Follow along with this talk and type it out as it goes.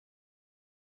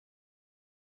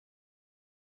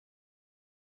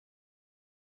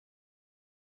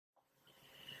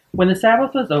When the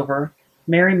Sabbath was over,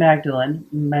 Mary Magdalene,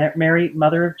 Mary,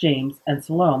 mother of James, and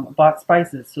Salome bought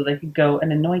spices so they could go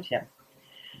and anoint him.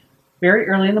 Very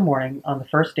early in the morning, on the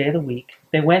first day of the week,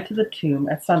 they went to the tomb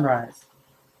at sunrise.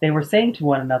 They were saying to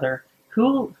one another,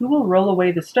 Who will roll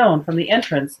away the stone from the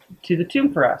entrance to the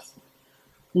tomb for us?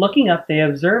 Looking up, they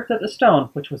observed that the stone,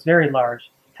 which was very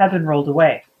large, had been rolled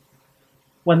away.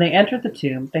 When they entered the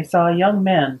tomb, they saw a young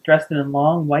man dressed in a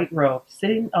long white robe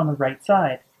sitting on the right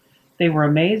side. They were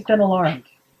amazed and alarmed.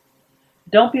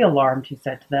 Don't be alarmed, he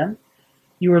said to them.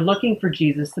 You are looking for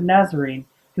Jesus the Nazarene,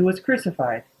 who was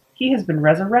crucified. He has been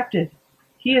resurrected.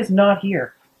 He is not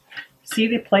here. See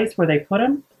the place where they put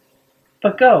him?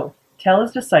 But go, tell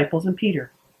his disciples and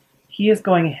Peter. He is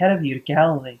going ahead of you to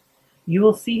Galilee. You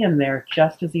will see him there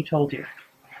just as he told you.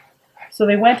 So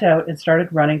they went out and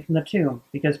started running from the tomb,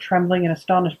 because trembling and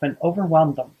astonishment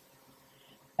overwhelmed them.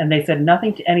 And they said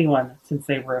nothing to anyone, since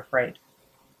they were afraid.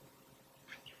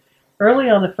 Early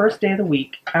on the first day of the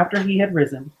week, after he had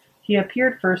risen, he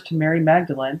appeared first to Mary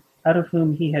Magdalene, out of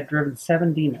whom he had driven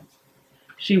 7 demons.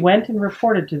 She went and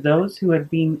reported to those who had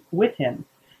been with him,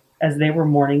 as they were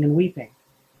mourning and weeping.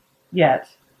 Yet,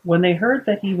 when they heard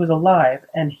that he was alive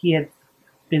and he had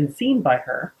been seen by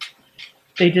her,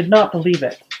 they did not believe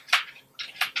it.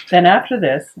 Then after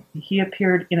this, he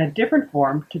appeared in a different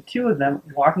form to 2 of them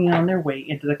walking on their way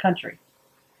into the country.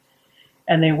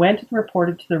 And they went and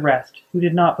reported to the rest, who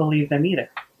did not believe them either.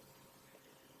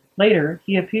 Later,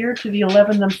 he appeared to the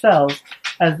 11 themselves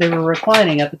as they were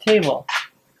reclining at the table.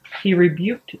 He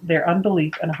rebuked their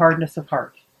unbelief and hardness of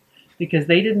heart, because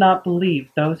they did not believe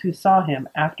those who saw him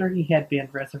after he had been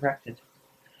resurrected.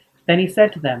 Then he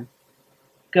said to them,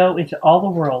 Go into all the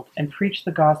world and preach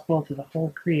the gospel to the whole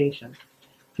creation.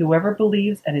 Whoever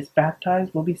believes and is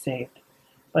baptized will be saved,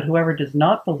 but whoever does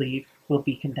not believe will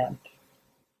be condemned.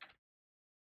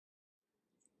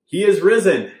 He is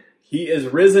risen. He is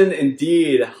risen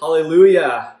indeed.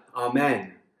 Hallelujah.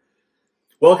 Amen.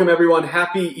 Welcome everyone.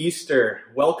 Happy Easter.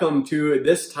 Welcome to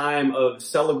this time of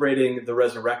celebrating the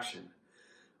resurrection.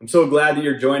 I'm so glad that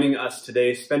you're joining us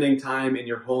today, spending time in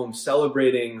your home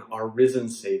celebrating our risen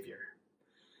Savior.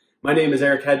 My name is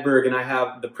Eric Hedberg, and I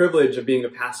have the privilege of being a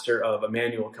pastor of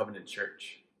Emmanuel Covenant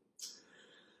Church.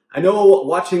 I know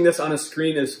watching this on a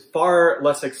screen is far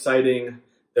less exciting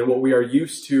than what we are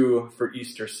used to for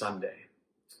Easter Sunday.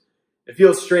 It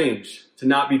feels strange to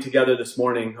not be together this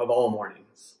morning of all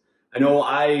mornings. I know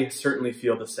I certainly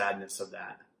feel the sadness of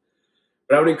that.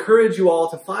 But I would encourage you all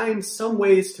to find some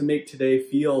ways to make today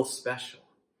feel special.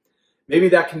 Maybe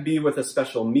that can be with a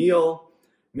special meal.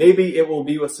 Maybe it will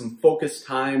be with some focused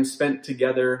time spent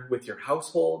together with your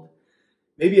household.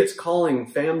 Maybe it's calling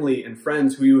family and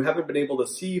friends who you haven't been able to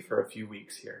see for a few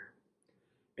weeks here.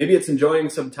 Maybe it's enjoying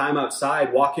some time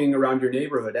outside, walking around your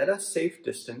neighborhood at a safe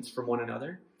distance from one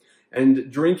another, and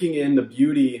drinking in the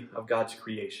beauty of God's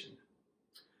creation.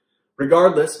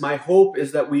 Regardless, my hope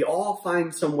is that we all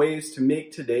find some ways to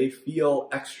make today feel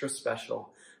extra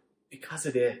special, because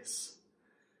it is.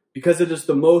 Because it is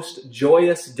the most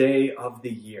joyous day of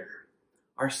the year.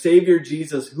 Our Savior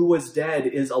Jesus, who was dead,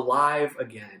 is alive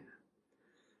again.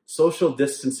 Social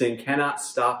distancing cannot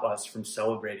stop us from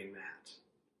celebrating that.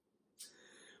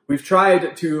 We've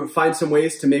tried to find some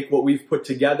ways to make what we've put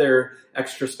together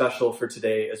extra special for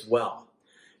today as well.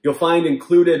 You'll find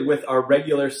included with our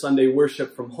regular Sunday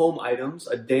worship from home items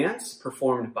a dance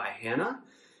performed by Hannah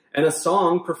and a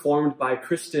song performed by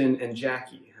Kristen and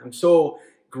Jackie. I'm so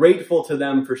grateful to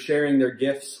them for sharing their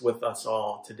gifts with us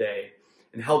all today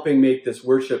and helping make this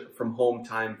worship from home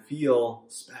time feel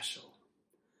special.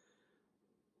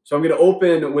 So I'm going to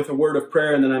open with a word of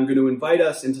prayer, and then I'm going to invite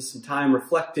us into some time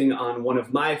reflecting on one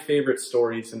of my favorite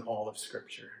stories in all of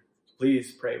Scripture.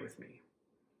 Please pray with me.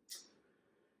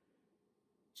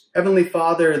 Heavenly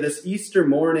Father, this Easter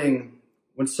morning,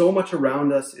 when so much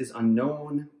around us is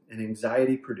unknown and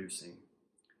anxiety-producing,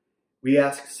 we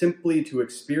ask simply to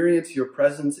experience your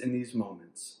presence in these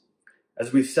moments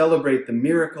as we celebrate the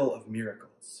miracle of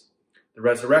miracles, the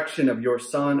resurrection of your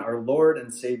Son, our Lord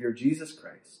and Savior, Jesus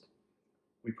Christ.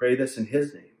 We pray this in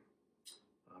his name.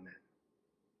 Amen.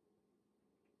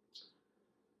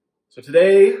 So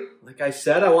today, like I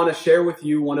said, I want to share with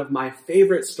you one of my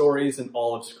favorite stories in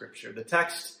all of Scripture. The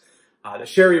text that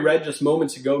Sherry read just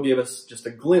moments ago gave us just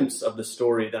a glimpse of the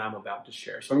story that I'm about to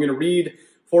share. So I'm going to read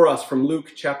for us from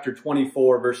Luke chapter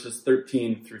 24, verses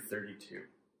 13 through 32.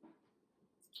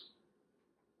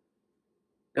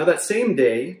 Now that same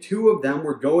day, 2 of them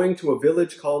were going to a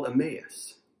village called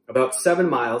Emmaus, about 7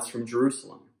 miles from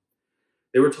Jerusalem.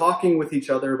 They were talking with each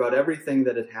other about everything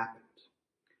that had happened.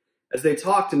 As they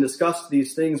talked and discussed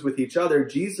these things with each other,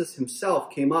 Jesus himself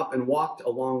came up and walked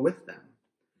along with them.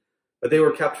 but they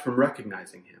were kept from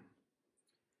recognizing him.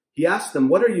 He asked them,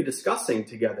 "What are you discussing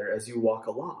together as you walk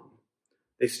along?"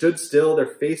 They stood still, their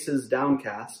faces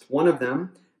downcast. One of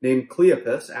them, named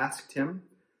Cleopas, asked him,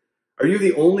 "Are you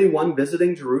the only one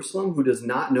visiting Jerusalem who does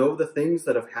not know the things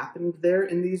that have happened there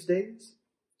in these days?"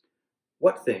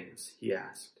 "What things?" he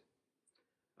asked.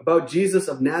 "About Jesus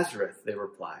of Nazareth," they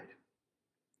replied.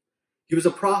 "He was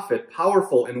a prophet,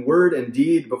 powerful in word and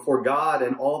deed before God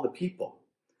and all the people.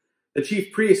 The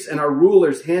chief priests and our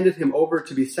rulers handed him over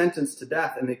to be sentenced to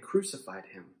death, and they crucified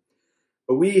him.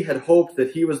 But we had hoped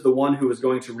that he was the one who was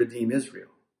going to redeem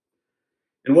Israel.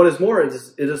 And what is more, it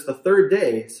is the third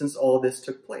day since all this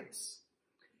took place.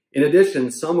 In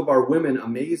addition, some of our women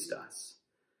amazed us.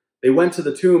 They went to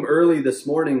the tomb early this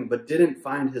morning, but didn't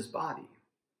find his body.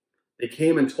 They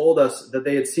came and told us that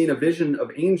they had seen a vision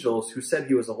of angels who said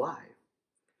he was alive.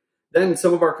 Then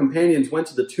some of our companions went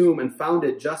to the tomb and found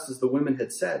it just as the women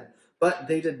had said, but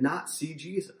they did not see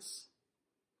Jesus."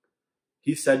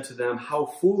 He said to them, "How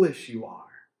foolish you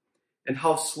are, and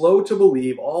how slow to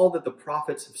believe all that the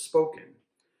prophets have spoken.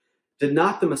 Did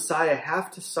not the Messiah have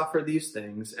to suffer these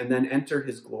things and then enter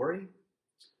his glory?"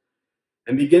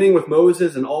 And beginning with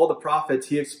Moses and all the prophets,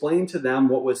 he explained to them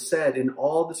what was said in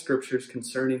all the scriptures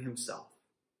concerning himself.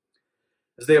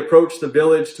 As they approached the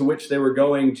village to which they were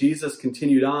going, Jesus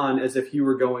continued on as if he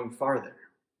were going farther.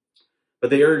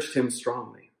 But they urged him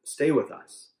strongly, "Stay with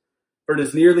us, for it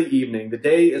is nearly evening. The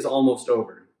day is almost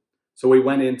over." So he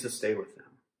went in to stay with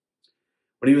them.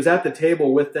 When he was at the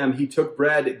table with them, he took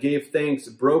bread, gave thanks,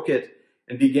 broke it,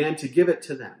 and began to give it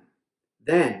to them.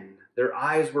 Then their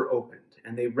eyes were opened,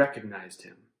 and they recognized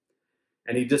him,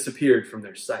 and he disappeared from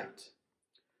their sight.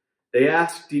 They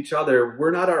asked each other,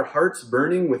 "Were not our hearts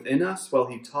burning within us while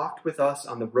he talked with us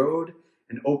on the road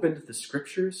and opened the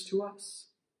scriptures to us?"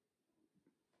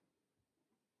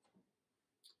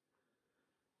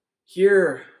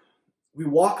 Here, we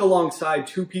walk alongside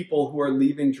two people who are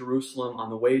leaving Jerusalem on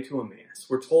the way to Emmaus.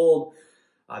 We're told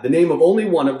the name of only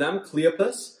one of them,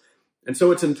 Cleopas, and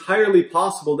so it's entirely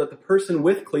possible that the person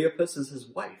with Cleopas is his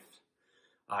wife.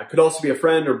 It could also be a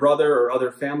friend or brother or other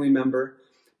family member.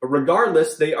 But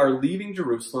regardless, they are leaving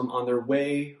Jerusalem on their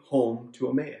way home to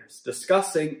Emmaus,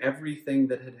 discussing everything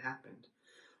that had happened.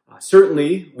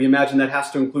 Certainly, we imagine that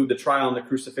has to include the trial and the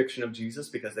crucifixion of Jesus,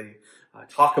 because they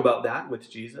talk about that with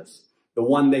Jesus, the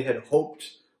one they had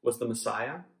hoped was the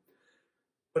Messiah.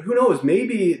 But who knows,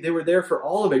 maybe they were there for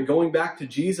all of it, going back to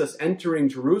Jesus entering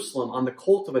Jerusalem on the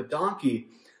colt of a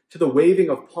donkey, to the waving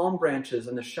of palm branches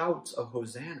and the shouts of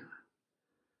Hosanna.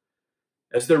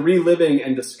 As they're reliving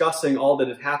and discussing all that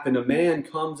had happened, a man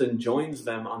comes and joins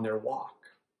them on their walk,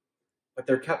 but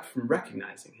they're kept from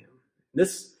recognizing him.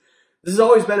 This has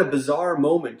always been a bizarre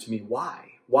moment to me.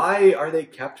 Why? Why are they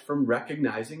kept from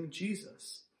recognizing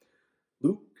Jesus?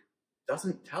 Luke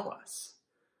doesn't tell us.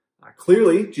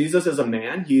 Clearly, Jesus is a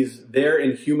man. He's there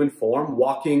in human form,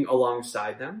 walking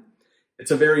alongside them.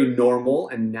 It's a very normal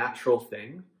and natural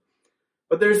thing.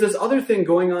 But there's this other thing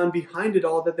going on behind it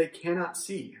all that they cannot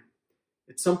see.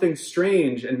 It's something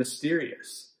strange and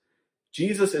mysterious.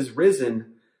 Jesus is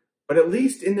risen, but at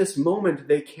least in this moment,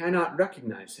 they cannot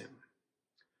recognize him.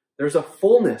 There's a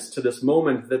fullness to this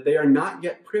moment that they are not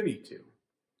yet privy to.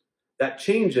 That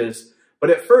changes, but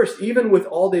at first, even with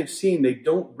all they've seen, they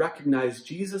don't recognize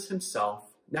Jesus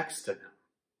himself next to them.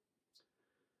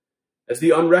 As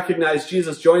the unrecognized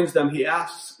Jesus joins them, he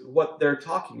asks what they're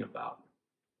talking about.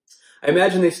 I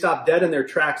imagine they stop dead in their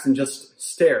tracks and just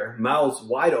stare, mouths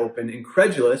wide open,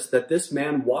 incredulous that this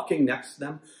man walking next to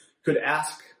them could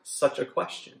ask such a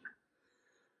question.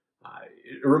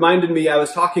 It reminded me, I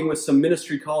was talking with some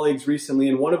ministry colleagues recently,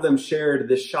 and one of them shared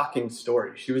this shocking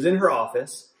story. She was in her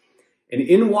office, and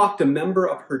in walked a member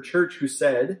of her church who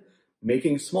said,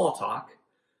 making small talk,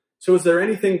 "So is there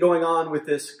anything going on with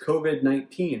this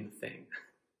COVID-19 thing?"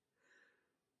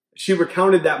 She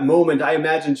recounted that moment. I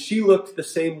imagine she looked the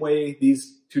same way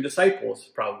these two disciples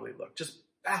probably looked, just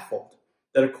baffled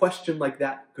that a question like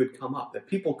that could come up, that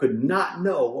people could not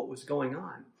know what was going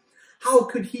on. How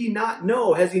could he not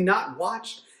know? Has he not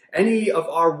watched any of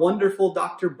our wonderful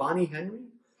Dr. Bonnie Henry?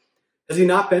 Has he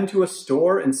not been to a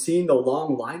store and seen the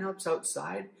long lineups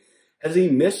outside? Has he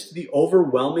missed the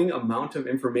overwhelming amount of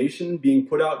information being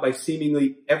put out by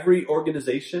seemingly every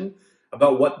organization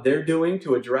about what they're doing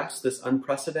to address this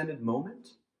unprecedented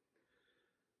moment?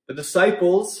 The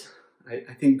disciples,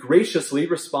 I think, graciously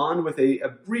respond with a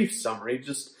brief summary,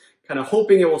 just kind of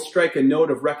hoping it will strike a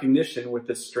note of recognition with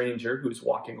this stranger who's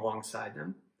walking alongside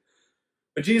them.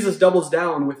 But Jesus doubles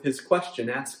down with his question,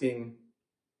 asking,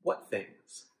 "What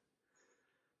things?"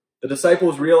 The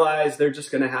disciples realize they're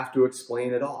just going to have to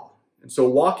explain it all. And so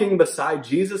walking beside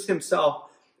Jesus himself,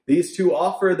 these two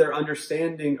offer their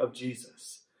understanding of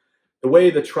Jesus, the way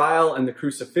the trial and the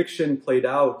crucifixion played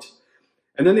out.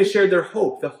 And then they shared their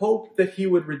hope, the hope that he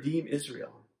would redeem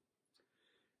Israel.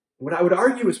 What I would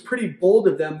argue is pretty bold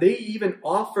of them. They even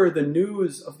offer the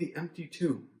news of the empty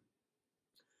tomb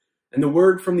and the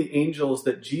word from the angels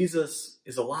that Jesus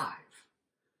is alive.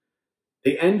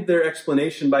 They end their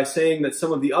explanation by saying that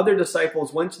some of the other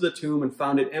disciples went to the tomb and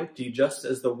found it empty, just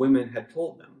as the women had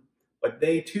told them. But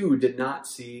they too did not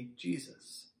see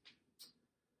Jesus.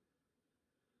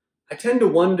 I tend to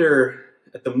wonder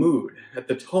at the mood, at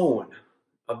the tone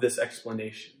of this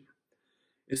explanation.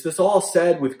 Is this all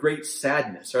said with great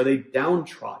sadness? Are they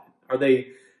downtrodden? Are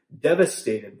they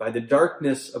devastated by the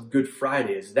darkness of Good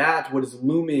Friday? Is that what is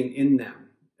looming in them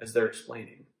as they're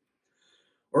explaining?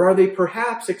 Or are they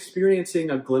perhaps experiencing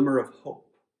a glimmer of hope?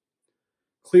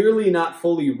 Clearly not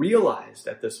fully realized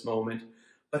at this moment,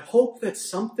 but hope that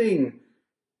something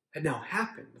had now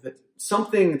happened, that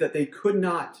something that they could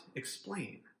not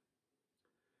explain.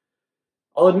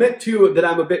 I'll admit too that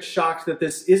I'm a bit shocked that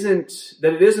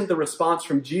it isn't the response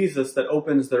from Jesus that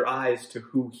opens their eyes to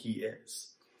who he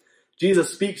is.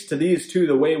 Jesus speaks to these two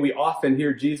the way we often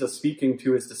hear Jesus speaking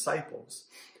to his disciples,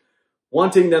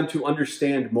 wanting them to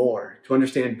understand more, to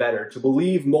understand better, to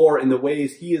believe more in the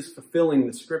ways he is fulfilling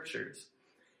the scriptures,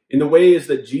 in the ways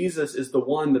that Jesus is the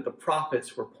one that the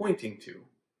prophets were pointing to.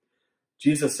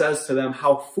 Jesus says to them,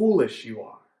 "How foolish you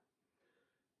are."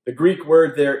 The Greek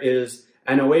word there is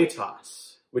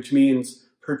anoetos, which means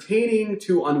pertaining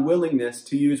to unwillingness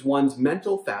to use one's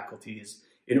mental faculties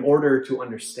in order to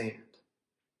understand.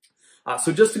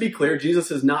 So just to be clear, Jesus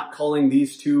is not calling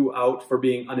these two out for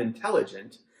being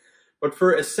unintelligent, but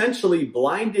for essentially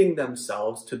blinding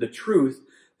themselves to the truth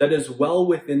that is well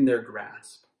within their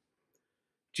grasp.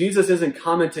 Jesus isn't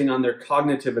commenting on their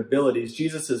cognitive abilities.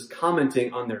 Jesus is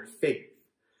commenting on their faith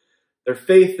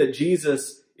that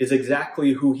Jesus is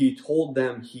exactly who he told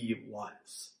them he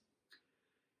was.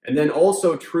 And then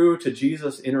also true to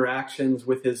Jesus' interactions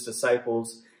with his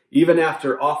disciples, even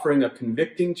after offering a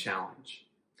convicting challenge,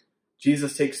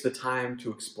 Jesus takes the time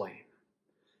to explain.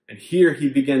 And here he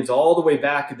begins all the way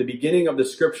back at the beginning of the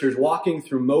scriptures, walking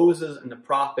through Moses and the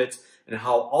prophets and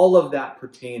how all of that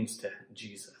pertains to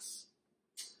Jesus.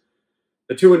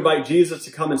 The two invite Jesus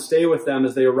to come and stay with them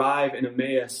as they arrive in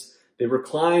Emmaus. They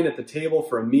recline at the table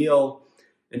for a meal,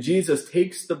 and Jesus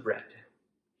takes the bread.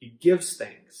 He gives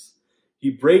thanks.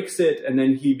 He breaks it, and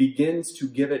then he begins to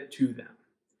give it to them.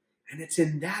 And it's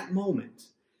in that moment,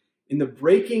 in the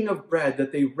breaking of bread,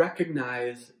 that they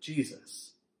recognize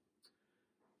Jesus.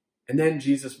 And then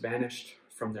Jesus vanished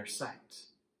from their sight.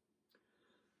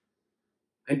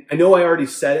 I know I already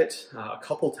said it a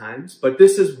couple times, but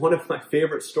this is one of my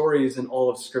favorite stories in all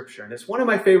of Scripture. And it's one of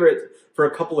my favorite for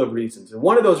a couple of reasons. And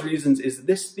one of those reasons is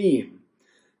this theme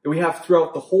that we have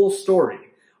throughout the whole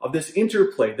story of this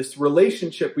interplay, this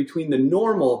relationship between the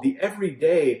normal, the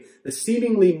everyday, the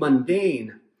seemingly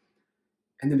mundane,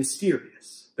 and the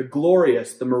mysterious, the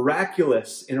glorious, the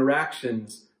miraculous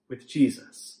interactions with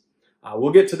Jesus.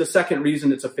 We'll get to the second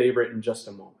reason it's a favorite in just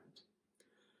a moment.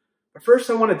 But first,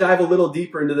 I want to dive a little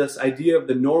deeper into this idea of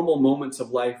the normal moments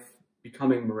of life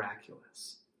becoming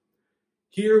miraculous.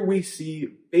 Here we see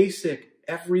basic,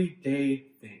 everyday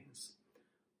things.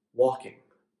 Walking,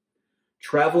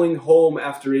 traveling home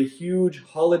after a huge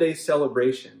holiday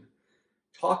celebration,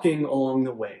 talking along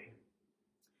the way,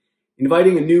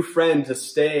 inviting a new friend to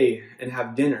stay and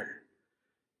have dinner,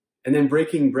 and then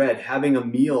breaking bread, having a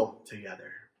meal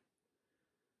together.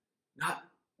 Not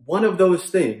one of those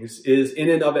things is in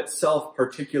and of itself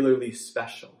particularly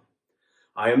special.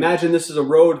 I imagine this is a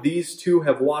road these two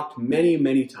have walked many,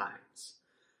 many times.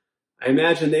 I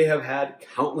imagine they have had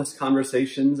countless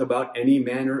conversations about any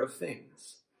manner of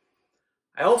things.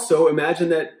 I also imagine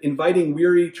that inviting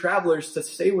weary travelers to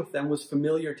stay with them was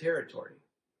familiar territory.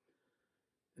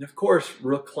 And of course,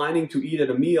 reclining to eat at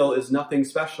a meal is nothing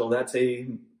special. That's a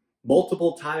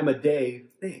multiple time a day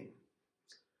thing.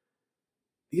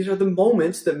 These are the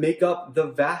moments that make up the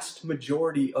vast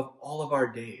majority of all of our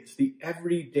days, the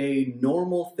everyday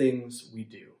normal things we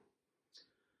do.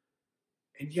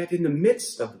 And yet in the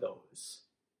midst of those,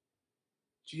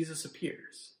 Jesus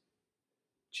appears.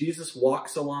 Jesus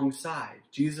walks alongside.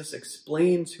 Jesus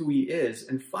explains who he is.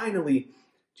 And finally,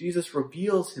 Jesus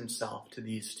reveals himself to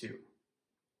these two.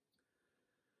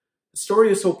 The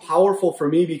story is so powerful for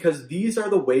me because these are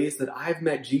the ways that I've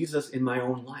met Jesus in my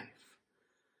own life.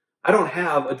 I don't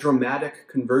have a dramatic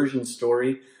conversion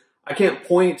story. I can't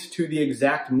point to the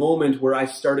exact moment where I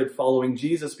started following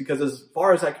Jesus because as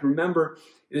far as I can remember,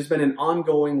 it has been an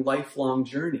ongoing, lifelong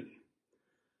journey.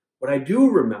 What I do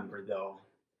remember, though,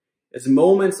 is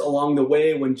moments along the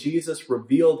way when Jesus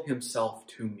revealed himself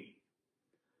to me.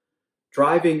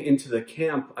 Driving into the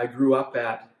camp I grew up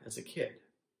at as a kid,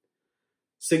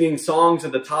 singing songs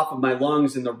at the top of my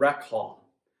lungs in the rec hall,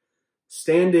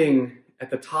 standing at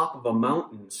the top of a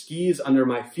mountain, skis under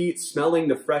my feet, smelling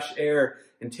the fresh air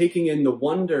and taking in the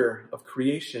wonder of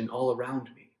creation all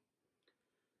around me.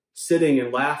 Sitting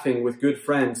and laughing with good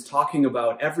friends, talking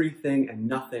about everything and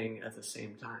nothing at the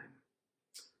same time.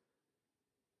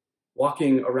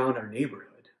 Walking around our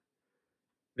neighborhood,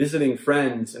 visiting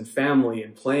friends and family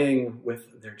and playing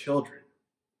with their children.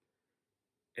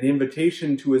 An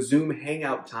invitation to a Zoom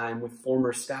hangout time with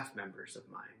former staff members of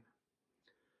mine.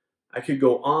 I could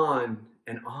go on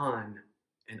and on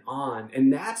and on.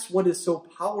 And that's what is so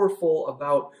powerful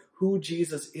about who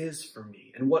Jesus is for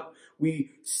me and what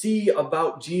we see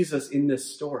about Jesus in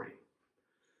this story.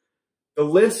 The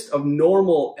list of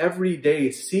normal, everyday,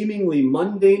 seemingly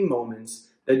mundane moments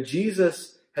that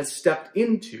Jesus has stepped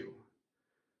into,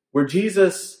 where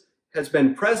Jesus has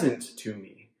been present to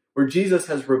me, where Jesus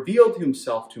has revealed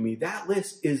himself to me, that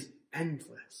list is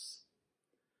endless.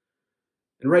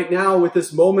 And right now, with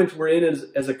this moment we're in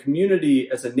as a community,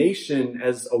 as a nation,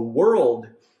 as a world,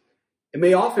 it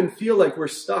may often feel like we're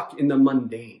stuck in the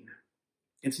mundane.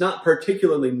 It's not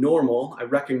particularly normal, I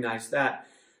recognize that,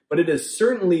 but it is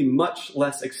certainly much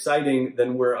less exciting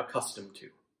than we're accustomed to.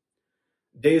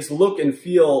 Days look and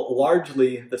feel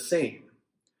largely the same.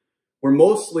 We're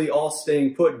mostly all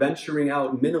staying put, venturing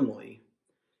out minimally.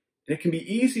 And it can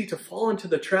be easy to fall into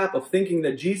the trap of thinking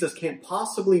that Jesus can't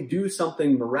possibly do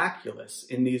something miraculous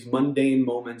in these mundane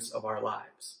moments of our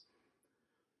lives.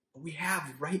 But we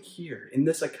have right here, in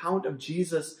this account of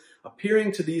Jesus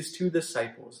appearing to these two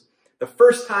disciples, the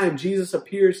first time Jesus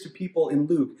appears to people in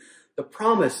Luke, the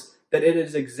promise that it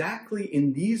is exactly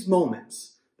in these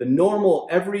moments, the normal,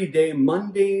 everyday,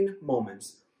 mundane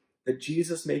moments, that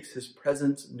Jesus makes his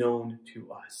presence known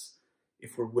to us,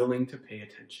 if we're willing to pay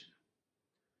attention.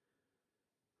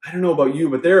 I don't know about you,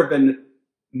 but there have been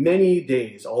many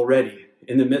days already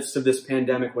in the midst of this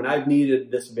pandemic when I've needed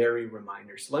this very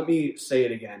reminder. So let me say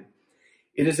it again.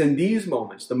 It is in these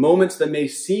moments, the moments that may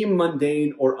seem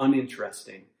mundane or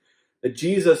uninteresting, that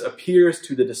Jesus appears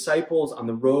to the disciples on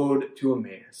the road to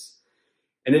Emmaus.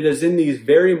 And it is in these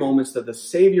very moments that the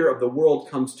Savior of the world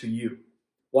comes to you,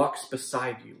 walks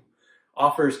beside you,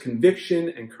 offers conviction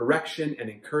and correction and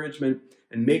encouragement,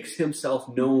 and makes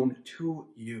himself known to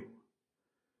you.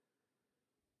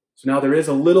 So now there is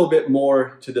a little bit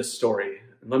more to this story.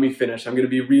 And let me finish. I'm going to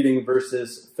be reading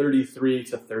verses 33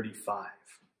 to 35.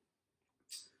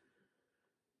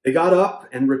 They got up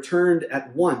and returned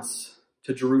at once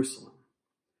to Jerusalem.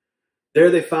 There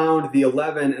they found the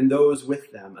 11 and those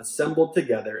with them assembled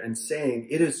together and saying,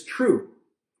 "It is true.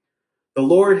 The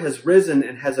Lord has risen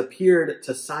and has appeared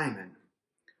to Simon."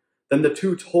 Then the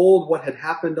two told what had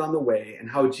happened on the way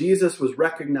and how Jesus was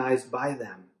recognized by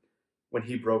them when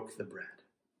he broke the bread.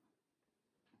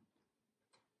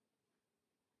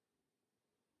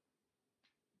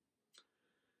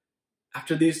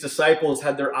 After these disciples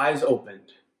had their eyes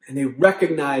opened and they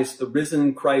recognized the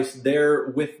risen Christ there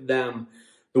with them,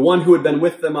 the one who had been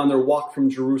with them on their walk from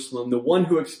Jerusalem, the one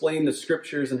who explained the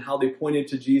scriptures and how they pointed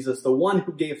to Jesus, the one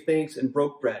who gave thanks and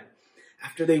broke bread.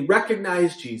 After they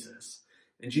recognized Jesus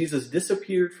and Jesus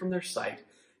disappeared from their sight,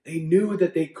 they knew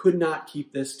that they could not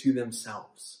keep this to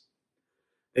themselves.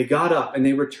 They got up and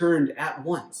they returned at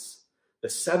once, the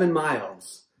 7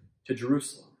 miles, to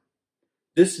Jerusalem.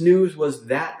 This news was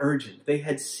that urgent. They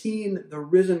had seen the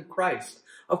risen Christ.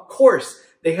 Of course,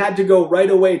 they had to go right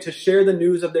away to share the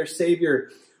news of their Savior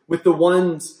with the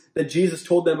ones that Jesus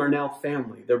told them are now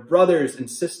family, their brothers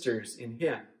and sisters in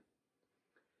him.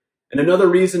 And another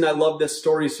reason I love this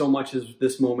story so much is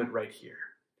this moment right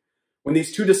here. When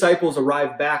these two disciples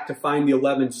arrive back to find the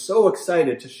 11 so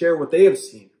excited to share what they have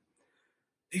seen,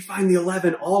 they find the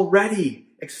 11 already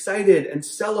excited and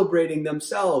celebrating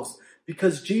themselves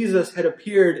because Jesus had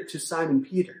appeared to Simon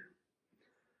Peter.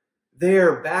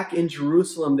 There, back in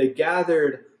Jerusalem, they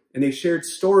gathered and they shared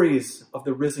stories of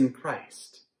the risen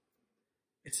Christ.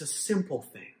 It's a simple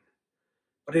thing,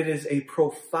 but it is a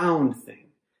profound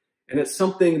thing. And it's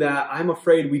something that I'm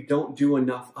afraid we don't do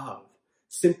enough of,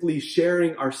 simply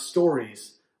sharing our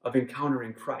stories of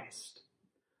encountering Christ.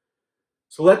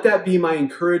 So let that be my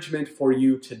encouragement for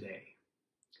you today.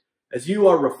 As you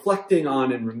are reflecting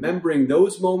on and remembering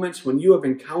those moments when you have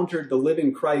encountered the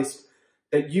living Christ,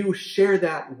 that you share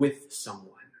that with someone.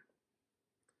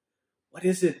 What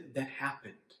is it that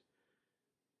happened?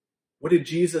 What did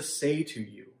Jesus say to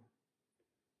you?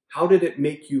 How did it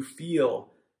make you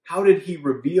feel? How did he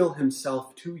reveal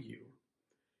himself to you?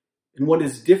 and what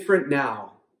is different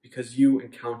now because you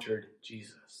encountered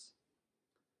Jesus.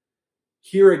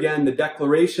 Hear again the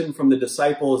declaration from the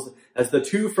disciples as the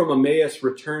two from Emmaus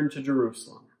returned to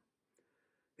Jerusalem.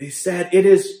 They said, "It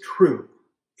is true.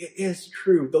 It is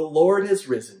true. The Lord has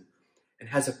risen and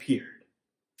has appeared."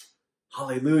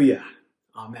 Hallelujah.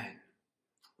 Amen.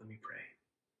 Let me pray.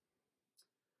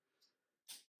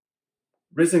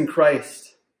 Risen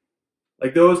Christ,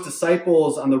 like those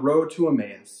disciples on the road to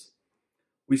Emmaus,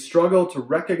 we struggle to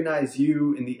recognize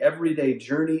you in the everyday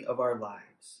journey of our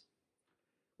lives.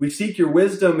 We seek your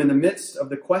wisdom in the midst of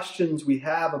the questions we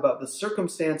have about the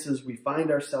circumstances we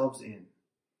find ourselves in,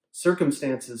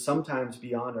 circumstances sometimes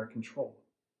beyond our control.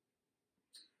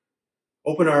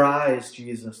 Open our eyes,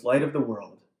 Jesus, light of the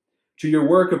world, to your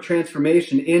work of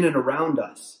transformation in and around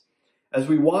us. As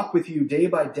we walk with you day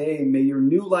by day, may your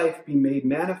new life be made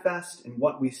manifest in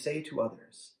what we say to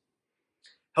others.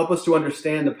 Help us to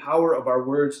understand the power of our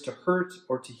words to hurt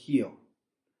or to heal.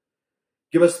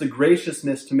 Give us the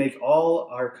graciousness to make all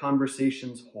our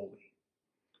conversations holy.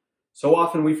 So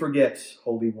often we forget,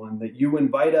 Holy One, that you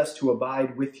invite us to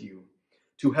abide with you,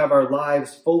 to have our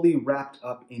lives fully wrapped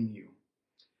up in you.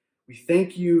 We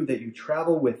thank you that you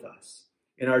travel with us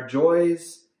in our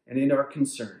joys and in our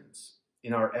concerns,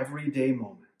 in our everyday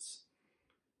moments.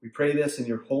 We pray this in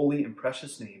your holy and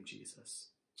precious name,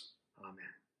 Jesus. Amen.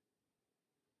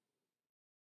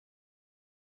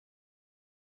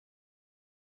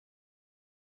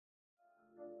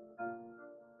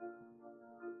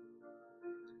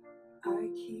 I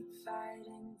keep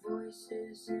fighting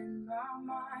voices in my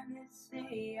mind that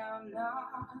say I'm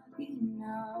not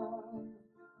enough.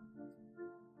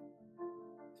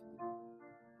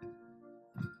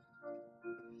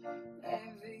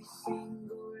 Every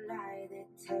single lie that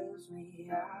tells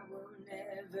me I will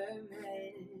never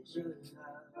measure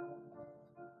up.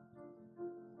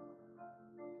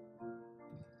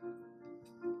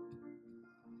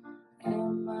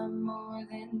 Am I more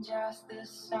than just the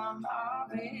sum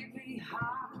of every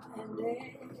high and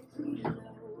every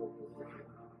low?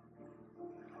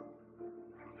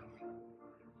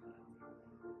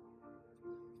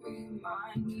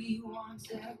 Remind me once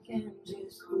again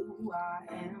just who I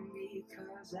am,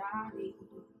 because I need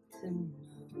to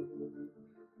know.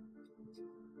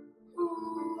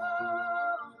 Ooh,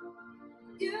 oh,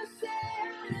 you say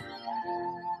I'm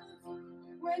loved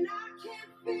when I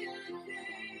can't feel a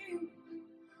thing.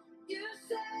 You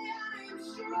say I am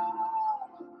strong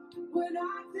when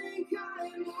I think I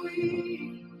am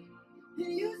weak.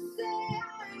 And you say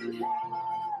I am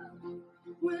held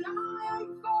when I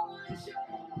am falling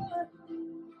short.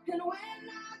 And when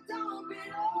I don't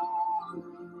belong,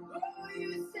 oh,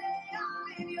 you say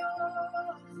I am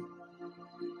yours.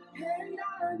 And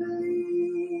I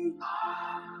believe, oh,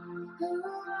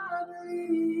 I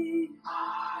believe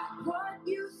what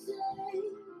you say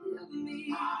of me.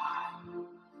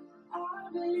 I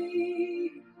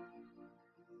believe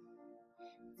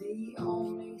the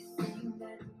only thing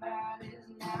that matters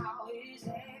now is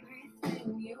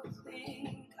everything you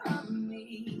think of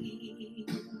me.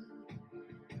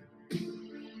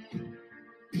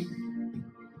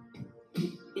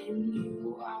 In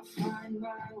you I find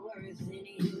my worth, in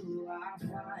you I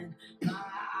find my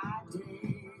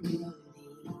identity.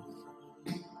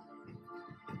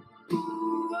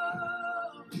 Ooh,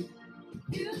 oh,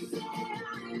 you say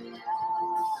I'm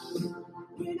loved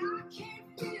when I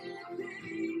can't feel a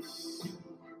thing.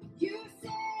 You say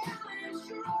I am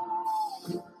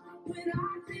strong when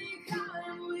I think I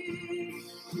am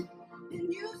weak. And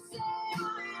you say I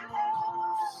am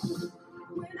held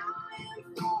when I am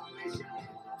falling short.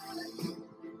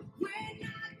 When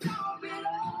I don't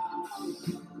belong,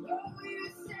 oh, you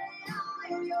say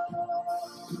I am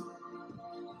yours.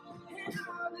 And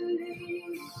I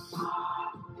believe, oh,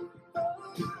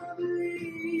 I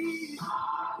believe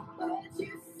what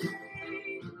you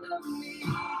say of me.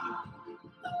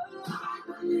 Oh, I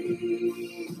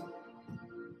believe.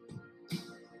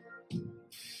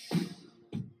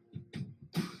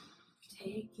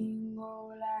 Taking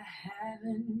all I have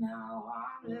and now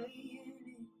I'm laying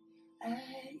it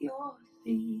at your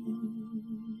feet.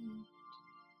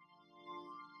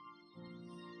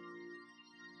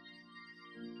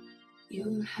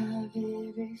 You have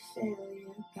every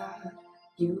failure, God.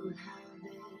 You have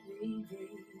every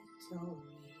victory.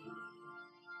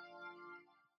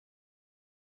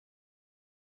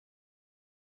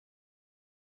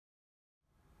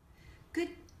 Good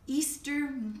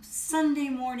Easter Sunday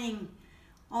morning,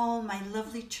 all my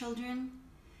lovely children.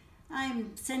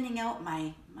 I'm sending out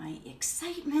my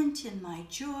excitement and my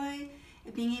joy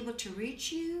of being able to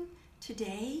reach you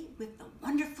today with the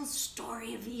wonderful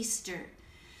story of Easter.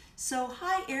 So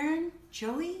hi Aaron,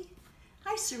 Joey,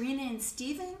 hi Serena and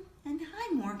Stephen, and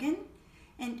hi Morgan,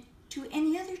 and to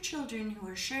any other children who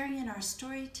are sharing in our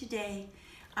story today.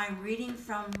 I'm reading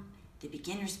from the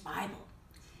Beginner's Bible,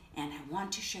 and I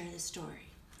want to share the story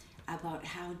about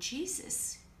how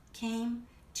Jesus came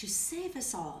to save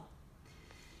us all.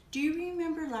 Do you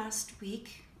remember last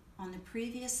week on the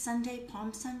previous Sunday,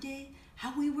 Palm Sunday,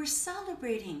 how we were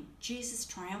celebrating Jesus'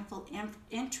 triumphal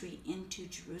entry into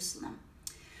Jerusalem?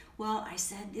 Well, I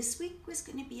said this week was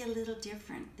going to be a little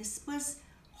different. This was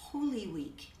Holy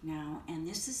Week now, and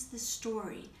this is the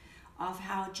story of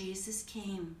how Jesus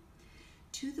came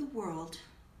to the world,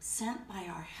 sent by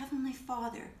our Heavenly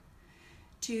Father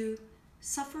to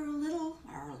suffer a little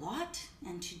or a lot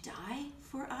and to die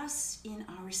for us in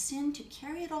our sin, to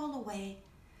carry it all away,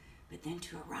 but then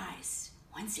to arise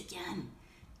once again,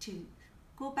 to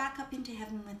go back up into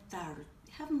heaven with our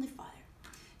Heavenly Father.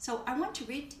 So I want to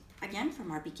read again from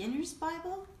our Beginner's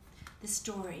Bible the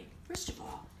story. First of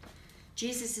all,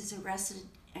 Jesus is arrested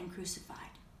and crucified.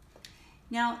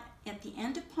 Now, at the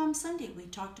end of Palm Sunday, we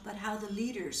talked about how the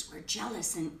leaders were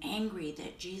jealous and angry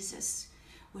that Jesus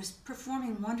was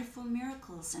performing wonderful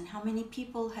miracles and how many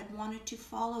people had wanted to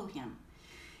follow him.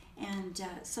 And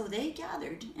so they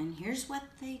gathered, and here's what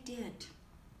they did.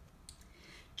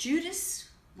 Judas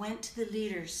went to the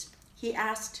leaders. He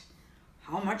asked,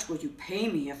 "How much will you pay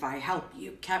me if I help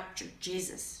you capture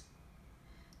Jesus?"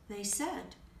 They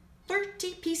said,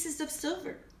 30 pieces of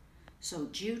silver. So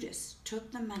Judas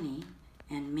took the money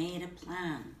and made a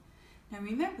plan. Now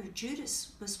remember,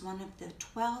 Judas was one of the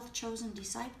 12 chosen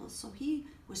disciples, so he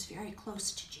was very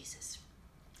close to Jesus.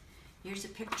 Here's a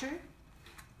picture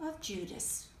of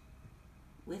Judas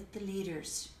with the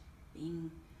leaders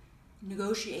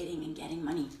negotiating and getting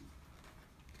money.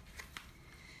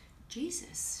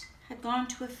 Jesus had gone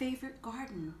to a favorite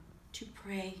garden to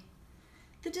pray.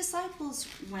 The disciples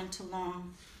went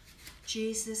along.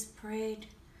 Jesus prayed,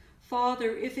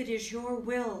 "Father, if it is your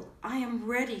will, I am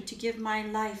ready to give my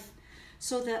life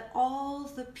so that all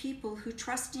the people who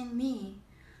trust in me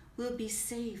will be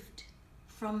saved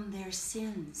from their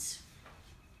sins."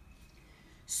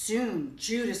 Soon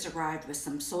Judas arrived with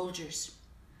some soldiers.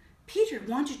 Peter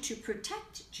wanted to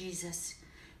protect Jesus,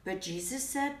 but Jesus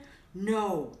said,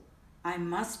 "No, I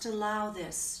must allow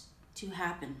this to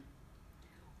happen."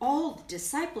 All the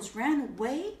disciples ran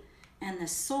away, and the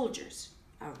soldiers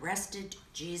arrested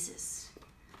Jesus.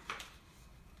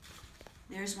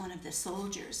 There's one of the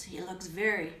soldiers. He looks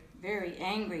very, very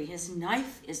angry. His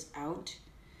knife is out,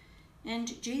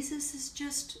 and Jesus is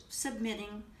just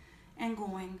submitting and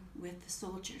going with the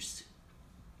soldiers.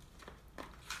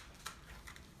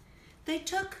 They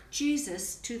took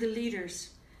Jesus to the leaders.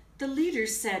 The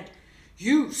leaders said,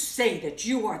 "You say that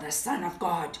you are the Son of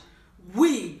God.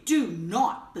 We do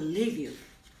not believe you."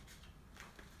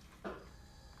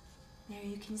 There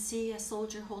you can see a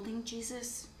soldier holding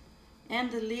Jesus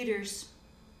and the leaders.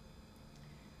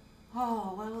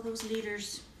 Oh, well, those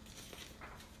leaders.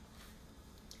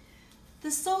 The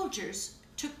soldiers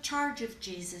took charge of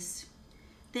Jesus.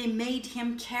 They made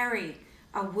him carry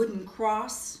a wooden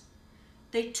cross.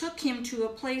 They took him to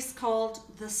a place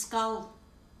called the Skull.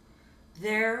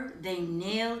 There they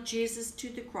nailed Jesus to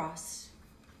the cross.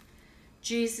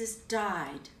 Jesus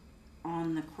died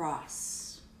on the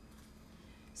cross.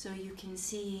 So you can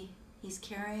see he's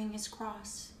carrying his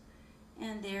cross,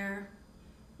 and there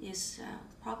is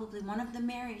probably one of the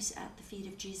Marys at the feet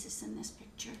of Jesus in this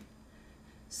picture.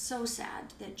 So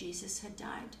sad that Jesus had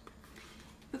died.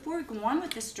 Before we go on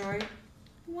with the story,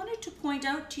 I wanted to point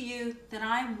out to you that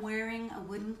I'm wearing a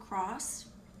wooden cross,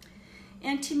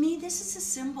 and to me this is a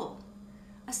symbol.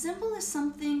 A symbol is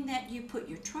something that you put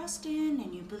your trust in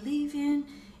and you believe in.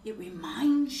 It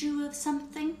reminds you of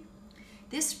something.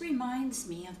 This reminds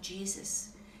me of Jesus,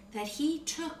 that he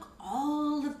took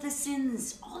all of the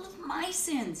sins, all of my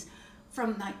sins,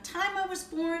 from the time I was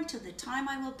born to the time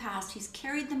I will pass. He's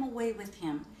carried them away with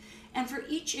him. And for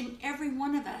each and every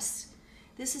one of us,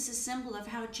 this is a symbol of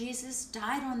how Jesus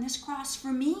died on this cross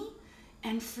for me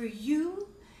and for you.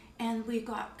 And we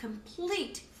got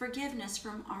complete forgiveness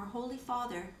from our Holy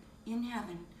Father in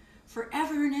heaven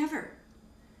forever and ever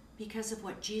because of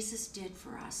what Jesus did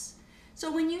for us.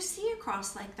 So when you see a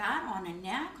cross like that on a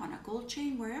neck, on a gold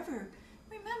chain, wherever,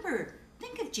 remember,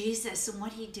 think of Jesus and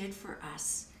what he did for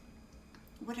us.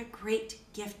 What a great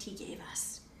gift he gave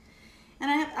us. And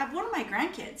I have one of my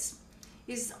grandkids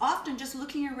is often just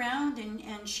looking around,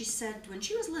 and she said when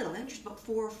she was little, and she was about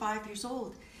 4 or 5 years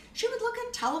old, she would look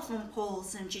at telephone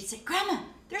poles and she'd say, "Grandma,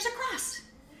 there's a cross."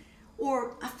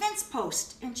 Or a fence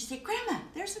post, and she'd say, "Grandma,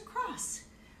 there's a cross."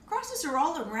 Crosses are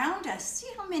all around us.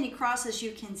 See how many crosses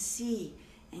you can see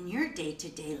in your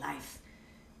day-to-day life.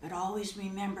 But always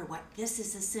remember what this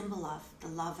is a symbol of, the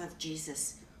love of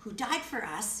Jesus, who died for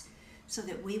us so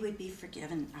that we would be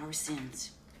forgiven our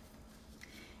sins.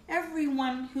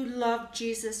 Everyone who loved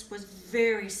Jesus was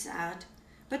very sad,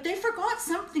 but they forgot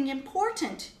something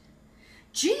important.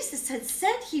 Jesus had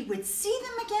said he would see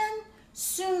them again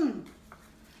soon.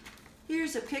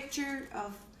 Here's a picture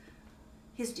of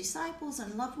his disciples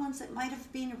and loved ones that might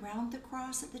have been around the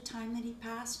cross at the time that he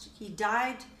passed. He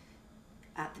died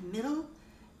at the middle.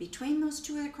 Between those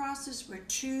two of the crosses were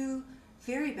two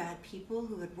very bad people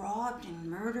who had robbed and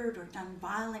murdered or done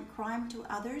violent crime to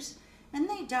others, and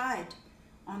they died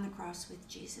on the cross with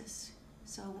Jesus.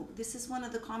 So this is one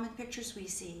of the common pictures we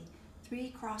see,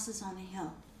 3 crosses on a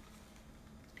hill.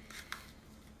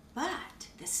 But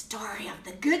the story of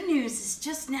the good news is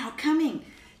just now coming.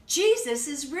 Jesus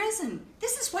is risen.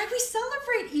 This is why we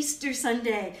celebrate Easter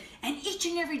Sunday and each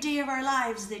and every day of our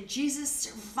lives, that Jesus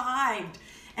survived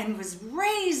and was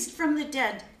raised from the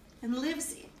dead and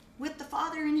lives with the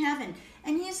Father in heaven,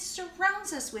 and he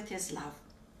surrounds us with his love.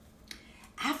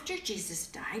 After Jesus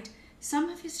died, some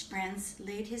of his friends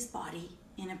laid his body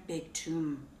in a big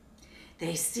tomb.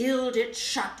 They sealed it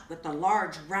shut with a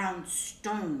large round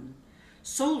stone.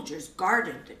 Soldiers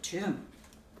guarded the tomb.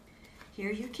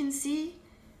 Here you can see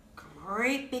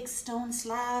great big stone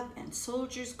slab and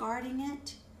soldiers guarding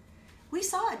it. We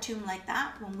saw a tomb like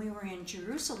that when we were in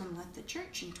Jerusalem with the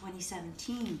church in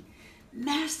 2017.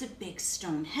 Massive big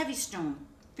stone, heavy stone,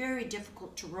 very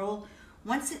difficult to roll.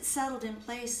 Once it's settled in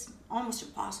place, almost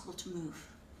impossible to move.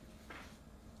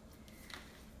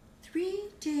 3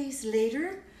 days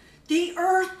later, the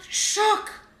earth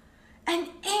shook. An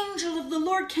angel of the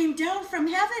Lord came down from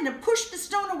heaven and pushed the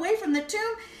stone away from the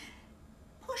tomb.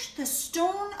 Pushed the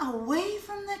stone away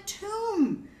from the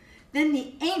tomb. Then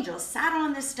the angel sat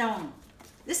on the stone.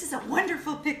 This is a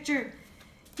wonderful picture.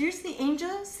 Here's the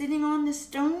angel sitting on the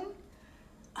stone.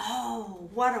 Oh,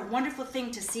 what a wonderful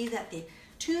thing to see that the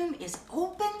tomb is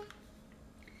open.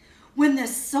 When the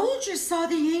soldiers saw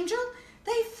the angel,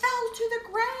 they fell to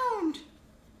the ground.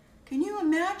 Can you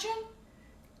imagine?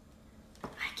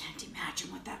 I can't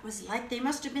imagine what that was like. They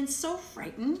must have been so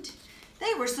frightened.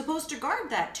 They were supposed to guard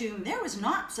that tomb. There was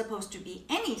not supposed to be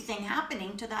anything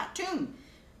happening to that tomb.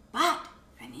 But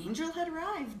an angel had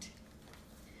arrived.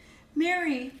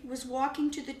 Mary was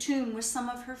walking to the tomb with some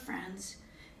of her friends.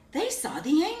 They saw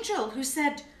the angel, who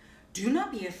said, "Do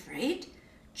not be afraid.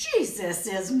 Jesus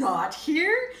is not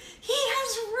here. He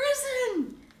has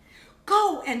risen.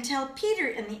 Go and tell Peter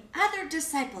and the other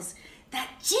disciples that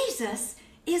Jesus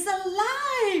is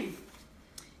alive."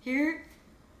 Here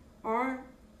are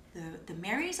the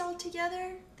Marys all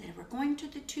together. They were going to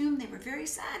the tomb. They were very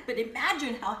sad, but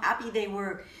imagine how happy they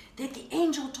were that the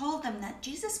angel told them that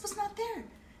Jesus was not there.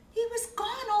 He was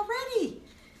gone already.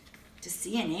 To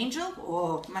see an angel,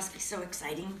 oh, it must be so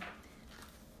exciting.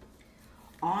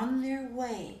 On their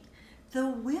way, the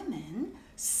women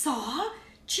saw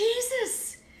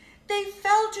Jesus. They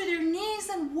fell to their knees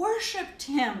and worshiped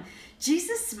him.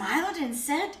 Jesus smiled and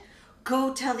said,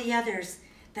 "Go tell the others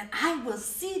that I will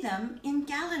see them in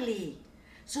Galilee."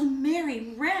 So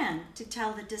Mary ran to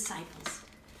tell the disciples.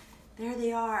 There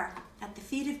they are at the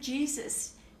feet of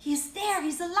Jesus. He's there,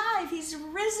 he's alive, he's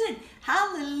risen.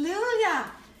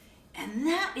 Hallelujah. And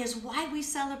that is why we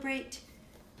celebrate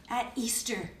at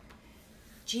Easter.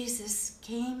 Jesus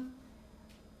came,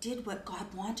 did what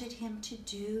God wanted him to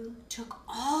do, took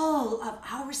all of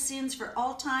our sins for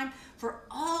all time, for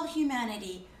all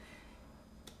humanity,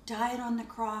 died on the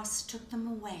cross, took them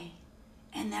away,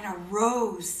 and then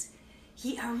arose.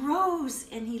 He arose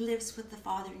and he lives with the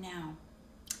Father now.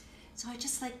 So I'd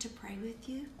just like to pray with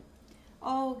you.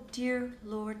 Oh, dear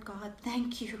Lord God,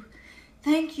 thank you.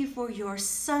 Thank you for your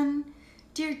Son.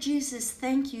 Dear Jesus,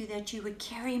 thank you that you would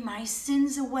carry my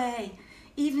sins away.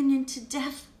 Even into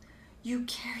death, you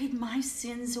carried my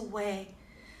sins away.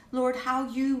 Lord, how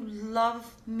you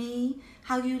love me,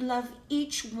 how you love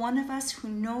each one of us who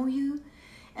know you.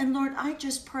 And Lord, I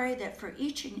just pray that for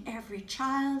each and every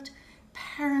child,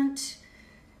 parent,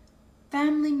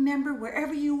 family member,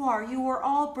 wherever you are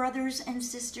all brothers and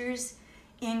sisters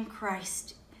in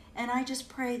Christ. And I just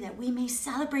pray that we may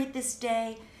celebrate this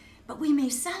day, but we may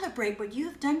celebrate what you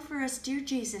have done for us, dear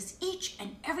Jesus, each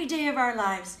and every day of our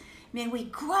lives. May we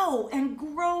grow and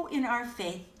grow in our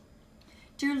faith.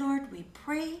 Dear Lord, we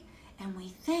pray and we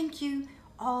thank you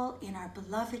all in our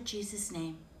beloved Jesus'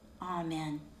 name.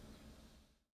 Amen.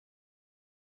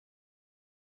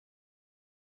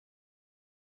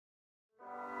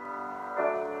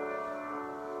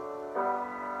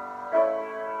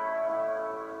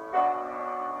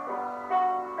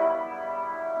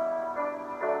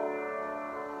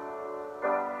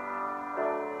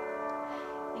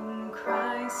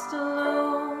 Christ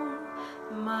alone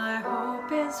my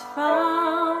hope is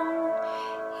found.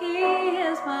 He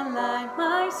is my light,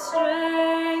 my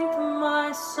strength,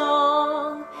 my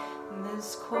song,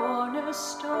 this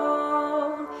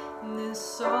cornerstone, this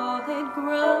solid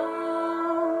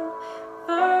ground,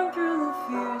 firm through the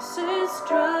fiercest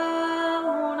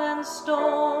drought and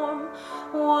storm.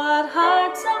 What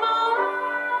heights of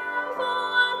love,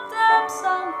 what depths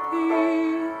of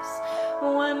peace,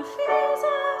 when fears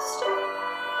are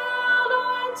stilled,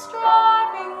 when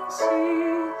striving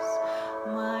cease.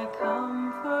 My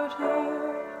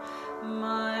comforter,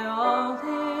 my all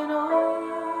in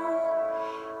all,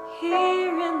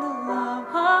 here in the love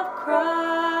of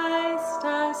Christ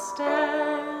I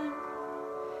stand.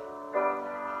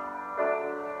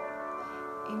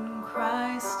 In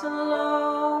Christ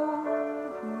alone,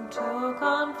 who took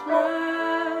on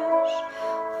flesh,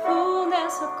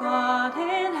 fullness of God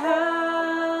in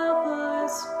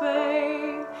helpless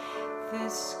babe,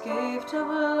 this gift of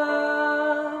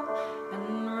love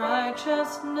and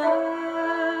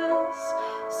righteousness,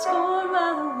 scorned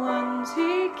by the ones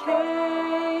he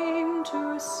came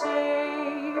to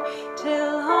save,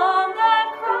 till on that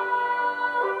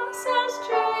cross as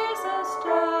Jesus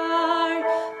died,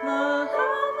 the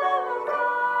love of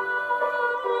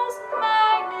God was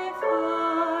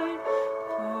magnified,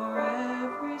 for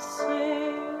every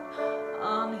sin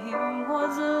on him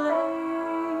was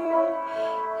laid.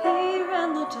 Here in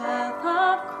the death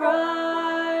of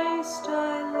Christ I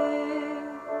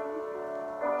live.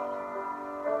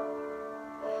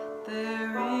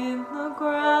 There in the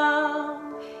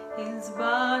ground his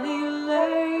body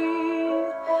lay,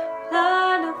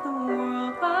 light of the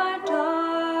world by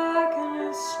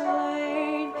darkness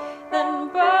slain, then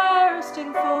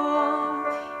bursting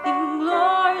forth in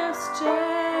glorious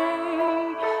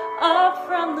day, up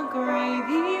from the grave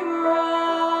he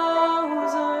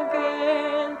rose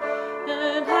again,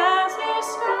 and as he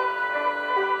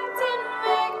stands in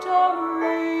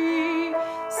victory,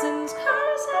 since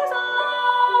curse has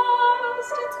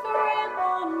lost its grip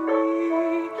on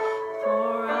me,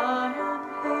 for I am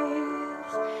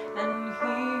his and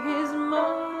he is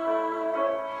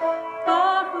mine,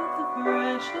 bought with the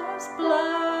precious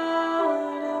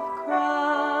blood of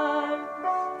Christ.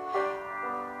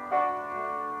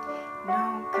 No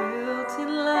guilt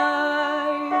in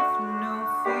life, no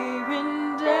fear in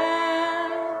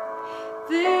death,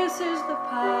 this is the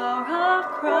power of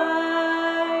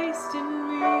Christ in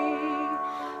me.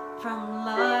 From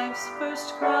life's first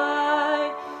cry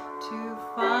to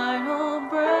final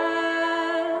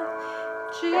breath,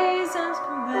 Jesus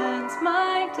commands my